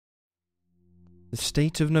The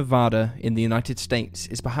state of Nevada in the United States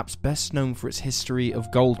is perhaps best known for its history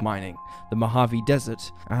of gold mining, the Mojave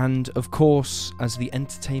Desert, and, of course, as the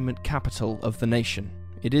entertainment capital of the nation.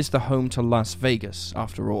 It is the home to Las Vegas,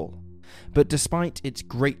 after all. But despite its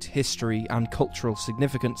great history and cultural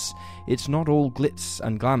significance, it's not all glitz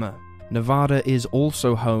and glamour. Nevada is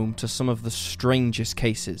also home to some of the strangest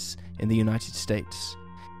cases in the United States.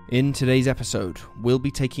 In today's episode, we'll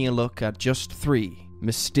be taking a look at just 3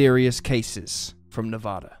 mysterious cases from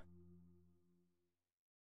Nevada.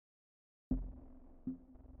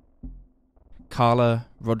 Carla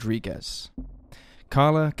Rodriguez.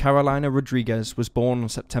 Carla Carolina Rodriguez was born on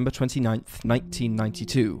September 29,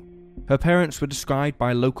 1992. Her parents were described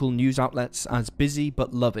by local news outlets as busy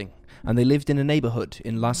but loving, and they lived in a neighborhood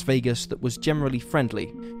in Las Vegas that was generally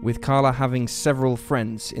friendly, with Carla having several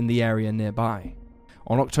friends in the area nearby.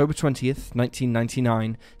 On October 20th,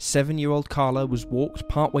 1999, 7-year-old Carla was walked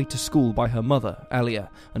partway to school by her mother, Elia,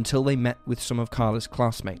 until they met with some of Carla's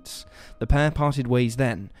classmates. The pair parted ways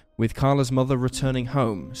then, with Carla's mother returning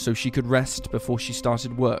home so she could rest before she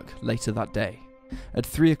started work later that day. At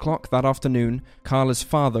 3 o'clock that afternoon, Carla's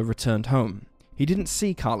father returned home. He didn't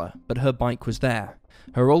see Carla, but her bike was there.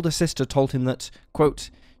 Her older sister told him that, quote,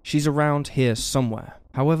 "She's around here somewhere."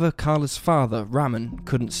 However, Carla's father, Ramon,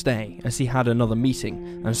 couldn't stay as he had another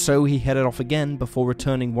meeting, and so he headed off again before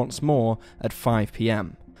returning once more at 5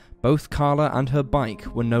 p.m. Both Carla and her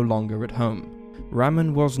bike were no longer at home.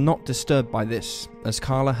 Ramon was not disturbed by this, as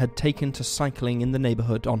Carla had taken to cycling in the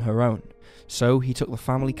neighborhood on her own. So he took the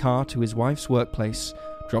family car to his wife's workplace,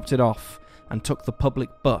 dropped it off, and took the public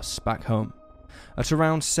bus back home. At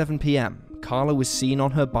around 7 p.m., Carla was seen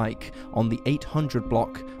on her bike on the 800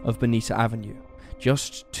 block of Bonita Avenue,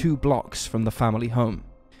 just 2 blocks from the family home.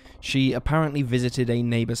 She apparently visited a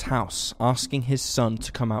neighbor's house, asking his son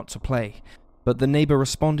to come out to play, but the neighbor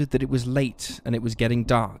responded that it was late and it was getting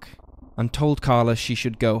dark, and told Carla she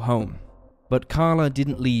should go home. But Carla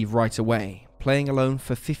didn't leave right away, playing alone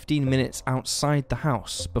for 15 minutes outside the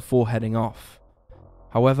house before heading off.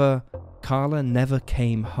 However, Carla never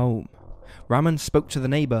came home. Ramon spoke to the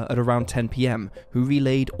neighbor at around 10 p.m., who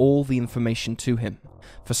relayed all the information to him.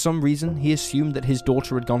 For some reason, he assumed that his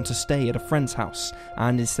daughter had gone to stay at a friend's house,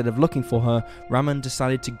 and instead of looking for her, Ramon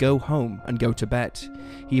decided to go home and go to bed.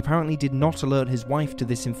 He apparently did not alert his wife to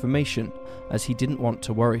this information, as he didn't want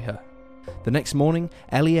to worry her. The next morning,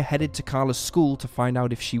 Elia headed to Carla's school to find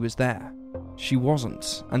out if she was there. She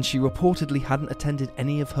wasn't, and she reportedly hadn't attended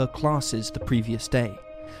any of her classes the previous day.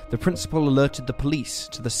 The principal alerted the police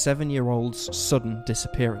to the 7-year-old's sudden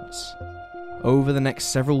disappearance. Over the next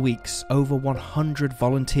several weeks, over 100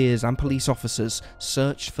 volunteers and police officers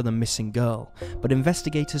searched for the missing girl, but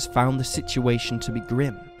investigators found the situation to be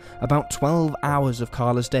grim. About 12 hours of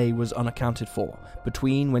Carla's day was unaccounted for,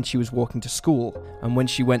 between when she was walking to school and when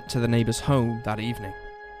she went to the neighbor's home that evening.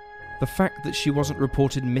 The fact that she wasn't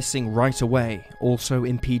reported missing right away also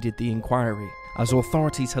impeded the inquiry, as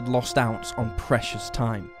authorities had lost out on precious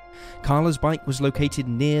time. Carla's bike was located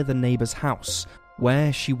near the neighbor's house,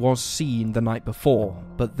 where she was seen the night before,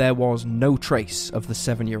 but there was no trace of the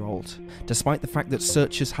 7-year-old, despite the fact that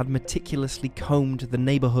searchers had meticulously combed the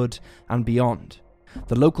neighborhood and beyond.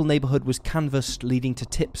 The local neighborhood was canvassed, leading to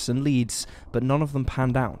tips and leads, but none of them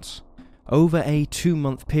panned out. Over a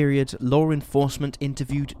 2-month period, law enforcement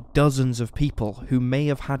interviewed dozens of people who may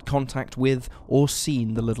have had contact with or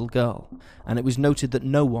seen the little girl, and it was noted that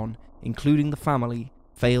no one, including the family,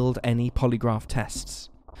 failed any polygraph tests.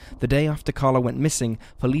 The day after Carla went missing,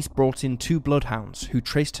 police brought in 2 bloodhounds who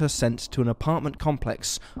traced her scent to an apartment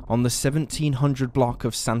complex on the 1700 block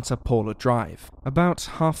of Santa Paula Drive, about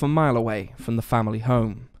half a mile away from the family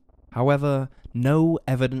home. However, no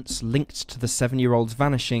evidence linked to the 7-year-old's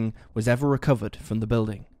vanishing was ever recovered from the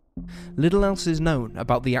building. Little else is known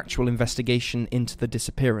about the actual investigation into the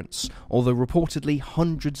disappearance, although reportedly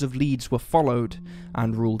hundreds of leads were followed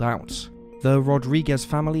and ruled out. The Rodriguez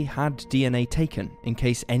family had DNA taken in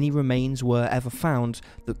case any remains were ever found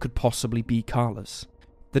that could possibly be Carla's.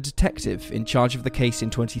 The detective in charge of the case in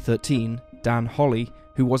 2013, Dan Holly,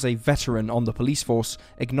 who was a veteran on the police force,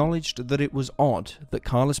 acknowledged that it was odd that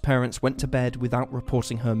Carla's parents went to bed without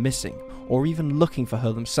reporting her missing, or even looking for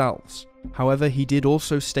her themselves. However, he did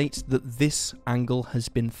also state that this angle has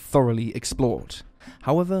been thoroughly explored.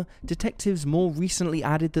 However, detectives more recently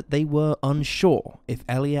added that they were unsure if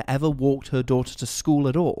Elia ever walked her daughter to school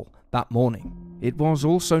at all that morning. It was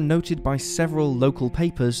also noted by several local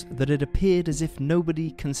papers that it appeared as if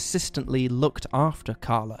nobody consistently looked after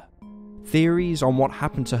Carla. Theories on what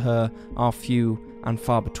happened to her are few and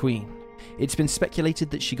far between. It's been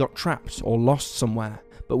speculated that she got trapped or lost somewhere,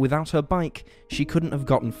 but without her bike, she couldn't have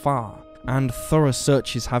gotten far, and thorough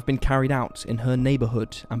searches have been carried out in her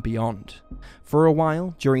neighbourhood and beyond. For a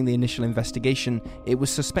while, during the initial investigation, it was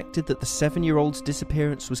suspected that the 7-year-old's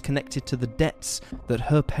disappearance was connected to the debts that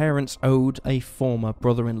her parents owed a former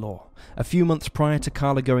brother-in-law. A few months prior to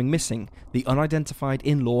Karla going missing, the unidentified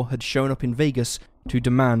in-law had shown up in Vegas to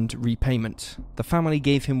demand repayment. The family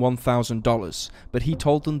gave him $1,000, but he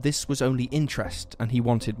told them this was only interest and he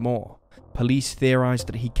wanted more. Police theorized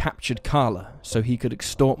that he captured Karla so he could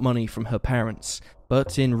extort money from her parents,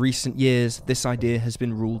 but in recent years this idea has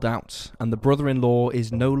been ruled out, and the brother-in-law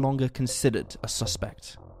is no longer considered a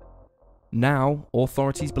suspect. Now,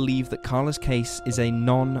 authorities believe that Karla's case is a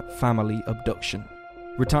non-family abduction.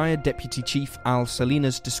 Retired Deputy Chief Al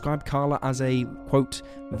Salinas described Karla as a, quote,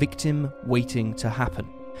 victim waiting to happen.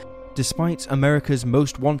 Despite America's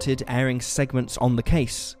Most Wanted airing segments on the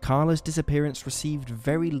case, Karla's disappearance received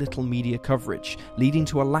very little media coverage, leading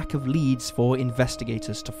to a lack of leads for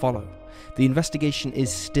investigators to follow. The investigation is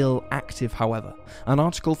still active, however. An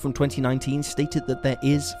article from 2019 stated that there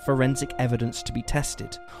is forensic evidence to be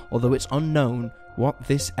tested, although it's unknown what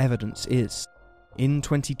this evidence is. In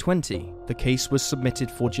 2020, the case was submitted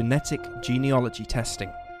for genetic genealogy testing.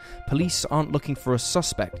 Police aren't looking for a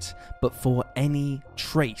suspect, but for any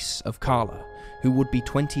trace of Karla, who would be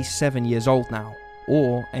 27 years old now,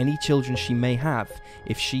 or any children she may have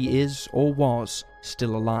if she is or was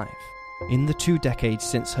still alive. In the 2 decades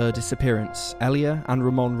since her disappearance, Elia and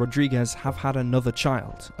Ramon Rodriguez have had another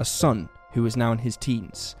child, a son, who is now in his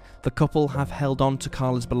teens. The couple have held on to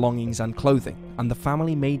Karla's belongings and clothing, and the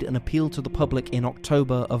family made an appeal to the public in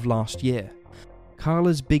October of last year.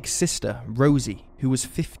 Karla's big sister, Rosie, who was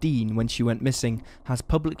 15 when she went missing, has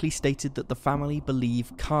publicly stated that the family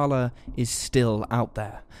believe Karla is still out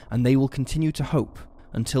there, and they will continue to hope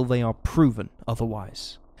until they are proven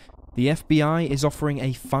otherwise. The FBI is offering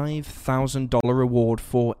a $5,000 reward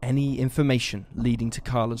for any information leading to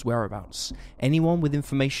Karla's whereabouts. Anyone with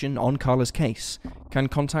information on Karla's case can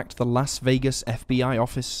contact the Las Vegas FBI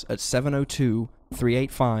office at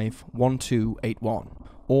 702-385-1281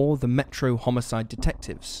 or the Metro Homicide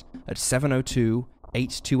Detectives at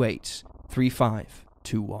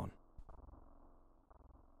 702-828-3521.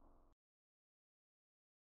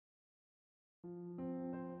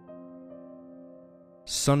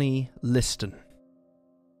 Sonny Liston.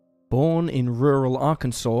 Born in rural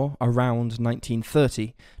Arkansas around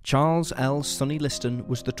 1930, Charles L. Sonny Liston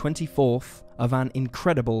was the 24th of an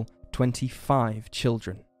incredible 25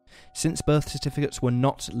 children. Since birth certificates were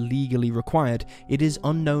not legally required, it is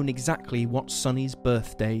unknown exactly what Sonny's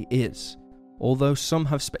birthday is, although some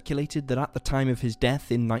have speculated that at the time of his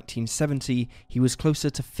death in 1970, he was closer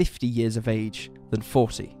to 50 years of age than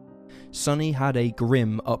 40. Sonny had a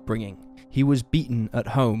grim upbringing. He was beaten at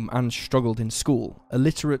home and struggled in school,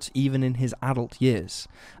 illiterate even in his adult years.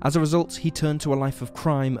 As a result, he turned to a life of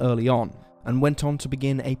crime early on, and went on to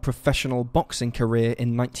begin a professional boxing career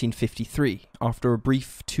in 1953, after a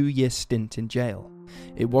brief 2-year stint in jail.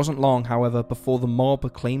 It wasn't long, however, before the mob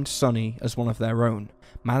acclaimed Sonny as one of their own,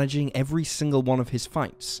 managing every single one of his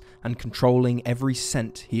fights, and controlling every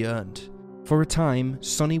cent he earned. For a time,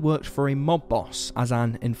 Sonny worked for a mob boss as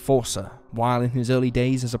an enforcer. While in his early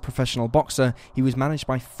days as a professional boxer, he was managed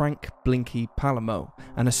by Frank Blinky Palamo,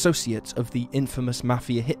 an associate of the infamous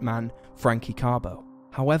mafia hitman Frankie Carbo.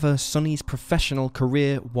 However, Sonny's professional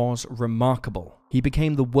career was remarkable. He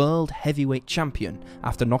became the world heavyweight champion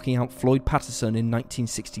after knocking out Floyd Patterson in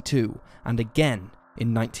 1962, and again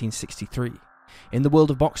in 1963. In the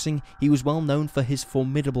world of boxing, he was well known for his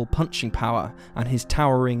formidable punching power and his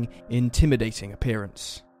towering, intimidating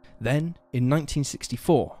appearance. Then, in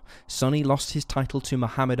 1964, Sonny lost his title to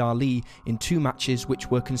Muhammad Ali in 2 matches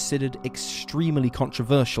which were considered extremely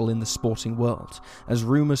controversial in the sporting world, as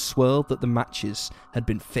rumours swirled that the matches had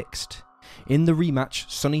been fixed. In the rematch,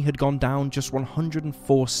 Sonny had gone down just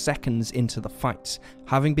 104 seconds into the fight,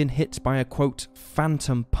 having been hit by a, quote,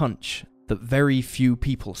 phantom punch that very few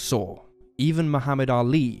people saw. Even Muhammad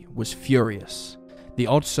Ali was furious. The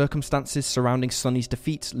odd circumstances surrounding Sonny's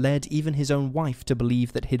defeat led even his own wife to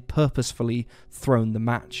believe that he'd purposefully thrown the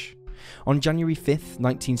match. On January 5th,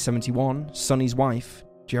 1971, Sonny's wife,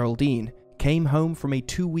 Geraldine, came home from a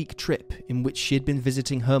 2-week trip in which she had been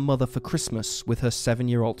visiting her mother for Christmas with her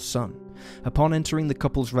 7-year-old son. Upon entering the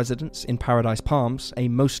couple's residence in Paradise Palms, a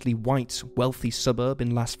mostly white, wealthy suburb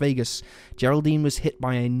in Las Vegas, Geraldine was hit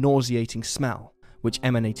by a nauseating smell, which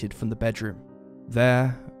emanated from the bedroom.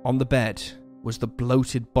 There, on the bed, was the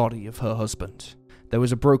bloated body of her husband. There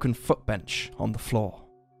was a broken footbench on the floor.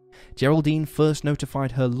 Geraldine first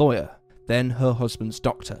notified her lawyer, then her husband's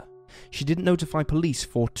doctor. She didn't notify police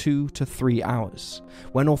for 2 to 3 hours.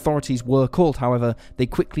 When authorities were called, however, they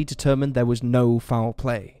quickly determined there was no foul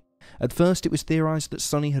play. At first, it was theorized that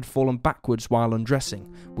Sonny had fallen backwards while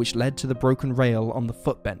undressing, which led to the broken rail on the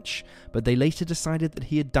footbench, but they later decided that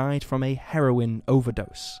he had died from a heroin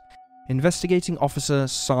overdose. Investigating officer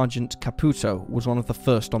Sergeant Caputo was one of the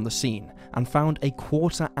first on the scene and found a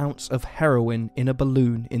 1/4 ounce of heroin in a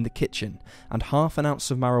balloon in the kitchen and 1/2 ounce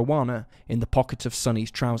of marijuana in the pocket of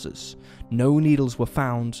Sonny's trousers. No needles were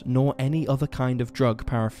found, nor any other kind of drug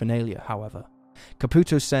paraphernalia, however.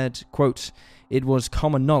 Caputo said, quote, "It was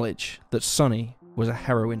common knowledge that Sonny was a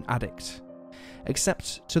heroin addict."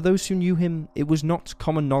 Except to those who knew him, it was not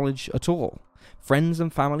common knowledge at all. Friends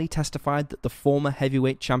and family testified that the former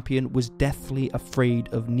heavyweight champion was deathly afraid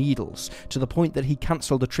of needles, to the point that he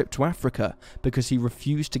cancelled a trip to Africa because he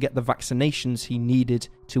refused to get the vaccinations he needed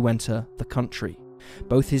to enter the country.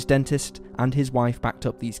 Both his dentist and his wife backed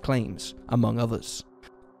up these claims, among others.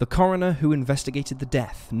 The coroner who investigated the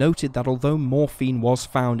death noted that although morphine was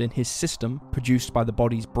found in his system, produced by the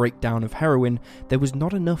body's breakdown of heroin, there was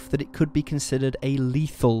not enough that it could be considered a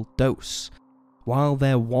lethal dose. While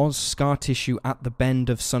there was scar tissue at the bend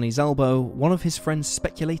of Sonny's elbow, one of his friends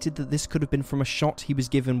speculated that this could have been from a shot he was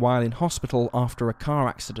given while in hospital after a car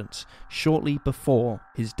accident, shortly before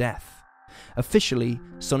his death. Officially,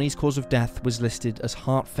 Sonny's cause of death was listed as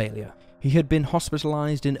heart failure. He had been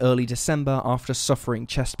hospitalized in early December after suffering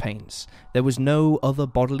chest pains. There was no other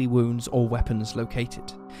bodily wounds or weapons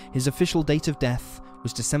located. His official date of death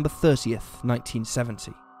was December 30th,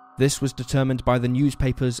 1970. This was determined by the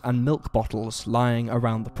newspapers and milk bottles lying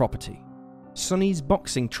around the property. Sonny's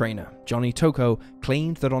boxing trainer, Johnny Toko,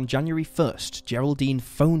 claimed that on January 1st, Geraldine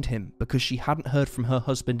phoned him because she hadn't heard from her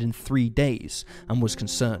husband in 3 days and was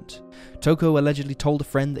concerned. Toko allegedly told a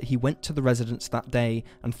friend that he went to the residence that day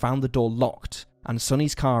and found the door locked and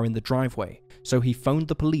Sonny's car in the driveway, so he phoned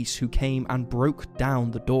the police who came and broke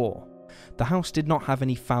down the door. The house did not have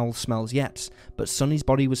any foul smells yet, but Sonny's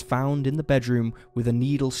body was found in the bedroom with a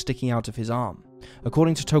needle sticking out of his arm.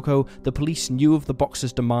 According to Toko, the police knew of the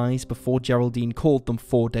boxer's demise before Geraldine called them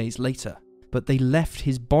 4 days later, but they left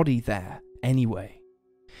his body there anyway.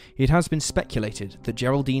 It has been speculated that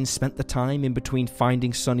Geraldine spent the time in between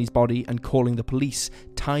finding Sonny's body and calling the police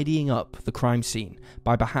tidying up the crime scene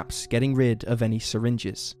by perhaps getting rid of any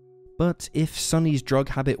syringes. But if Sonny's drug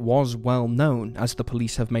habit was well known, as the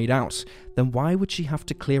police have made out, then why would she have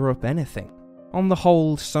to clear up anything? On the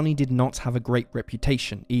whole, Sonny did not have a great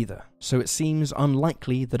reputation either, so it seems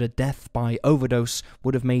unlikely that a death by overdose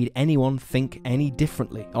would have made anyone think any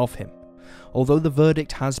differently of him. Although the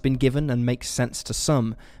verdict has been given and makes sense to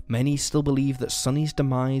some, many still believe that Sonny's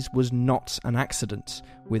demise was not an accident,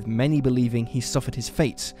 with many believing he suffered his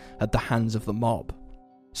fate at the hands of the mob.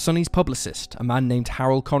 Sonny's publicist, a man named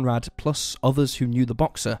Harold Conrad, plus others who knew the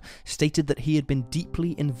boxer, stated that he had been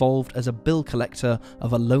deeply involved as a bill collector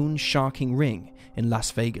of a loan sharking ring in Las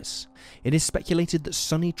Vegas. It is speculated that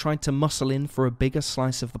Sonny tried to muscle in for a bigger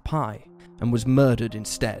slice of the pie and was murdered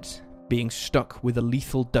instead, being stuck with a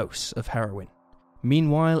lethal dose of heroin.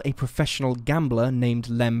 Meanwhile, a professional gambler named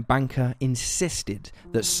Lem Banker insisted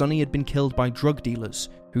that Sonny had been killed by drug dealers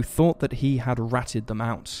who thought that he had ratted them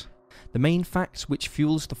out. The main fact which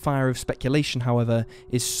fuels the fire of speculation, however,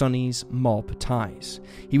 is Sonny's mob ties.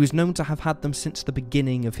 He was known to have had them since the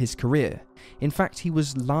beginning of his career. In fact, he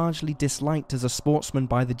was largely disliked as a sportsman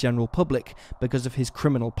by the general public because of his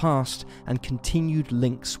criminal past and continued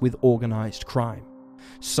links with organised crime.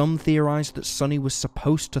 Some theorized that Sonny was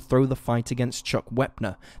supposed to throw the fight against Chuck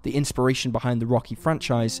Wepner, the inspiration behind the Rocky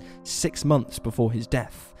franchise, 6 months before his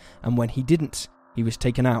death, and when he didn't, he was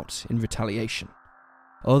taken out in retaliation.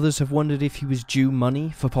 Others have wondered if he was due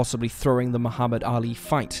money for possibly throwing the Muhammad Ali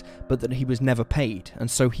fight, but that he was never paid,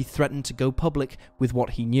 and so he threatened to go public with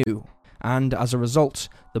what he knew, and as a result,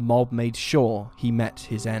 the mob made sure he met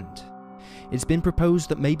his end. It's been proposed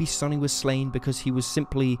that maybe Sonny was slain because he was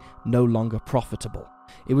simply no longer profitable.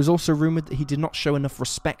 It was also rumoured that he did not show enough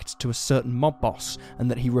respect to a certain mob boss,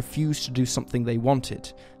 and that he refused to do something they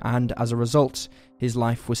wanted, and as a result, his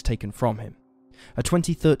life was taken from him. A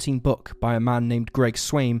 2013 book by a man named Greg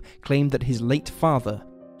Swaim claimed that his late father,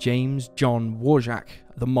 James John Wojak,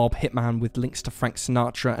 the mob hitman with links to Frank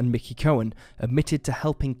Sinatra and Mickey Cohen, admitted to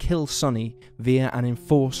helping kill Sonny via an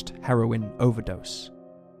enforced heroin overdose.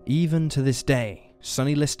 Even to this day,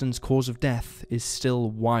 Sonny Liston's cause of death is still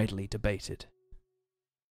widely debated.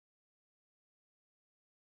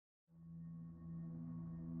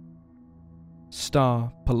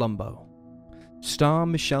 Star Palumbo. Star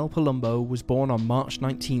Michelle Palumbo was born on March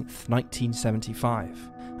 19,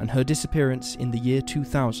 1975, and her disappearance in the year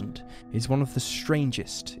 2000 is one of the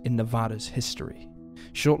strangest in Nevada's history.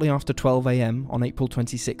 Shortly after 12 a.m. on April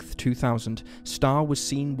 26, 2000, Starr was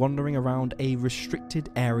seen wandering around a restricted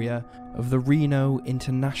area of the Reno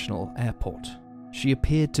International Airport. She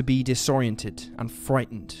appeared to be disoriented and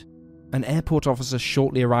frightened. An airport officer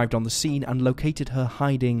shortly arrived on the scene and located her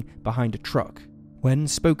hiding behind a truck. When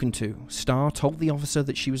spoken to, Starr told the officer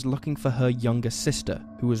that she was looking for her younger sister,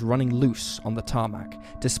 who was running loose on the tarmac,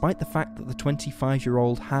 despite the fact that the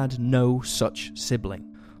 25-year-old had no such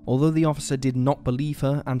sibling. Although the officer did not believe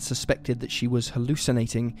her and suspected that she was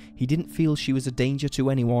hallucinating, he didn't feel she was a danger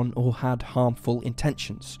to anyone or had harmful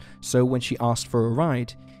intentions, so when she asked for a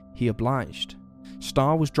ride, he obliged.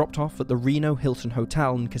 Starr was dropped off at the Reno Hilton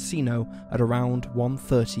Hotel and Casino at around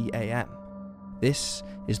 1:30 a.m. This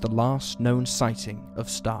is the last known sighting of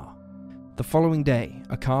Starr. The following day,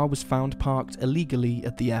 a car was found parked illegally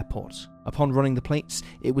at the airport. Upon running the plates,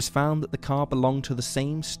 it was found that the car belonged to the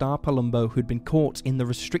same Starr Palumbo who'd been caught in the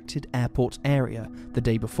restricted airport area the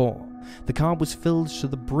day before. The car was filled to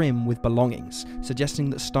the brim with belongings, suggesting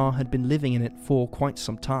that Starr had been living in it for quite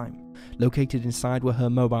some time. Located inside were her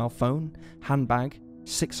mobile phone, handbag,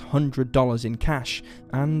 $600 in cash,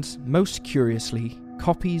 and, most curiously,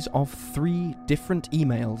 copies of 3 different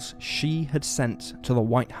emails she had sent to the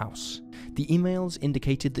White House. The emails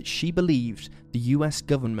indicated that she believed the US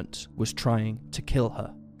government was trying to kill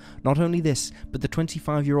her. Not only this, but the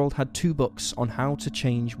 25-year-old had 2 books on how to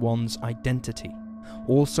change one's identity.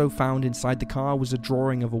 Also found inside the car was a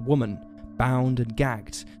drawing of a woman, bound and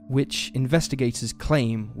gagged, which investigators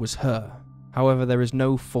claim was her. However, there is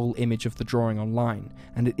no full image of the drawing online,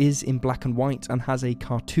 and it is in black and white and has a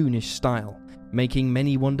cartoonish style, making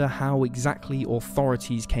many wonder how exactly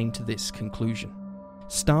authorities came to this conclusion.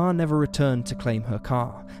 Starr never returned to claim her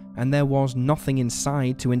car, and there was nothing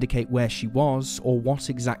inside to indicate where she was or what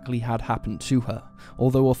exactly had happened to her,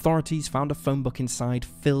 although authorities found a phone book inside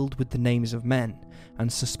filled with the names of men,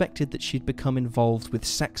 and suspected that she'd become involved with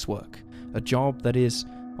sex work, a job that is,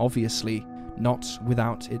 obviously, not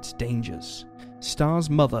without its dangers. Starr's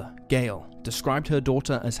mother, Gail, described her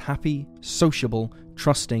daughter as happy, sociable,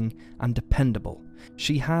 trusting, and dependable.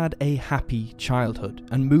 She had a happy childhood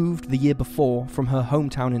and moved the year before from her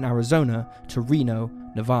hometown in Arizona to Reno,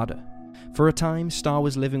 Nevada. For a time, Starr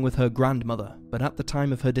was living with her grandmother, but at the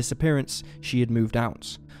time of her disappearance, she had moved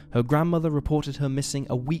out. Her grandmother reported her missing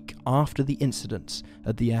a week after the incident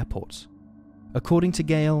at the airport. According to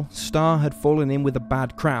Gail, Starr had fallen in with a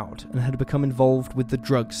bad crowd and had become involved with the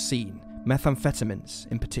drugs scene, methamphetamines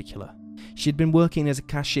in particular. She had been working as a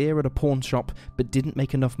cashier at a pawn shop but didn't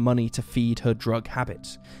make enough money to feed her drug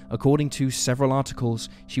habit. According to several articles,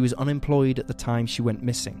 she was unemployed at the time she went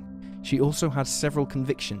missing. She also had several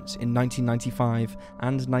convictions in 1995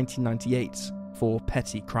 and 1998 for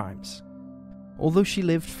petty crimes. Although she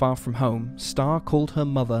lived far from home, Starr called her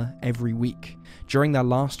mother every week. During their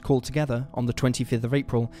last call together, on the 25th of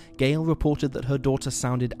April, Gail reported that her daughter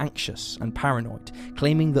sounded anxious and paranoid,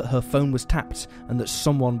 claiming that her phone was tapped and that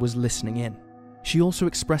someone was listening in. She also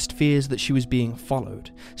expressed fears that she was being followed.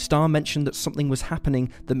 Starr mentioned that something was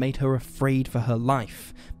happening that made her afraid for her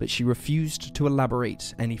life, but she refused to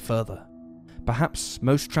elaborate any further. Perhaps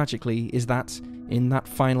most tragically is that, in that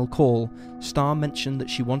final call, Starr mentioned that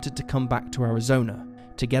she wanted to come back to Arizona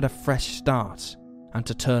to get a fresh start and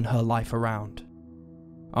to turn her life around.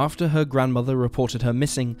 After her grandmother reported her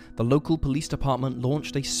missing, the local police department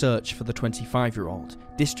launched a search for the 25-year-old,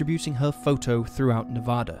 distributing her photo throughout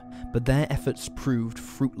Nevada, but their efforts proved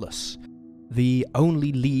fruitless. The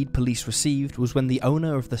only lead police received was when the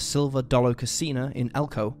owner of the Silver Dollar Casino in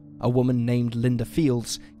Elko, a woman named Linda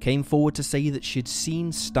Fields, came forward to say that she'd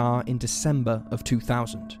seen Starr in December of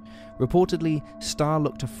 2000. Reportedly, Starr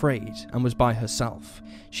looked afraid and was by herself.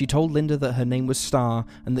 She told Linda that her name was Starr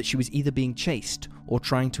and that she was either being chased or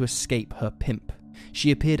trying to escape her pimp.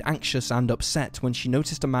 She appeared anxious and upset when she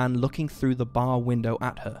noticed a man looking through the bar window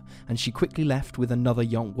at her, and she quickly left with another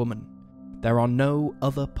young woman. There are no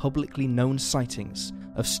other publicly known sightings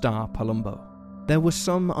of Starr Palumbo. There were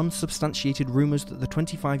some unsubstantiated rumors that the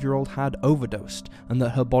 25-year-old had overdosed and that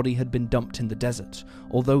her body had been dumped in the desert,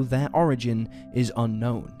 although their origin is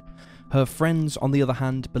unknown. Her friends, on the other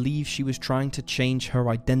hand, believe she was trying to change her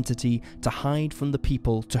identity to hide from the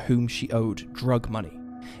people to whom she owed drug money.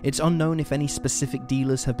 It's unknown if any specific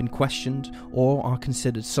dealers have been questioned or are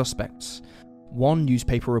considered suspects. One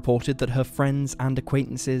newspaper reported that her friends and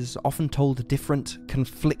acquaintances often told different,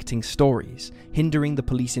 conflicting stories, hindering the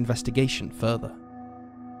police investigation further.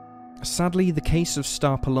 Sadly, the case of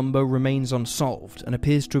Star Palumbo remains unsolved and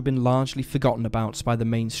appears to have been largely forgotten about by the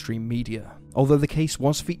mainstream media, although the case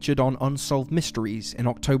was featured on Unsolved Mysteries in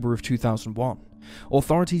October of 2001.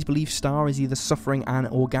 Authorities believe Star is either suffering an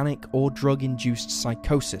organic or drug-induced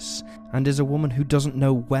psychosis, and is a woman who doesn't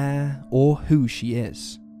know where or who she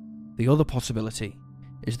is. The other possibility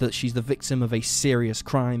is that she's the victim of a serious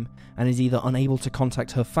crime and is either unable to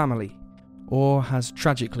contact her family, or has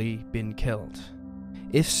tragically been killed.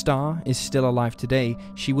 If Star is still alive today,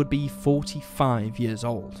 she would be 45 years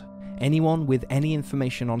old. Anyone with any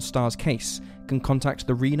information on Star's case can contact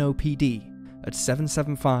the Reno PD at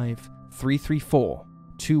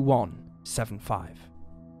 775-334-2175.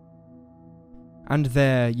 And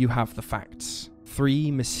there you have the facts.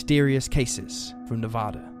 3 mysterious cases from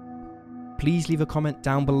Nevada. Please leave a comment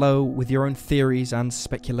down below with your own theories and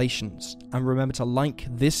speculations, and remember to like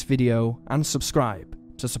this video and subscribe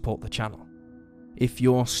to support the channel. If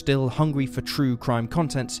you're still hungry for true crime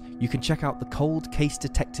content, you can check out the Cold Case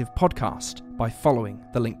Detective podcast by following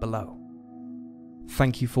the link below.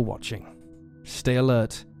 Thank you for watching. Stay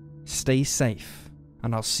alert, stay safe,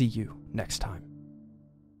 and I'll see you next time.